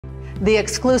The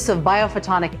exclusive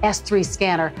Biophotonic S3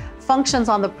 scanner functions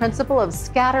on the principle of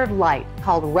scattered light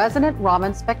called resonant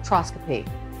Raman spectroscopy.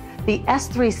 The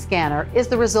S3 scanner is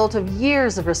the result of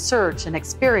years of research and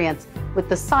experience with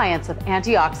the science of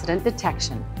antioxidant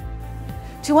detection.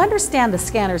 To understand the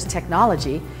scanner's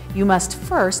technology, you must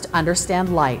first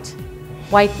understand light.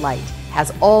 White light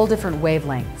has all different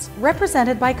wavelengths,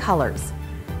 represented by colors.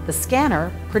 The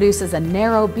scanner produces a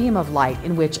narrow beam of light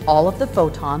in which all of the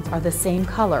photons are the same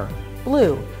color,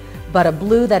 blue, but a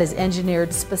blue that is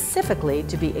engineered specifically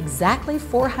to be exactly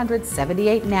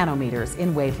 478 nanometers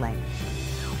in wavelength.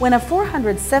 When a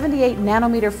 478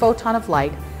 nanometer photon of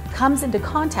light comes into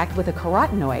contact with a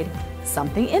carotenoid,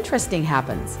 something interesting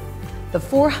happens. The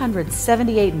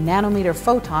 478 nanometer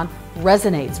photon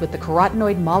resonates with the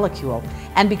carotenoid molecule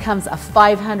and becomes a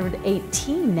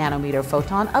 518 nanometer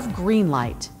photon of green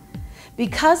light.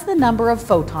 Because the number of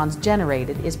photons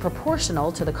generated is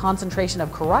proportional to the concentration of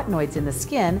carotenoids in the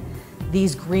skin,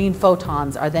 these green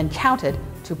photons are then counted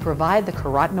to provide the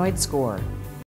carotenoid score.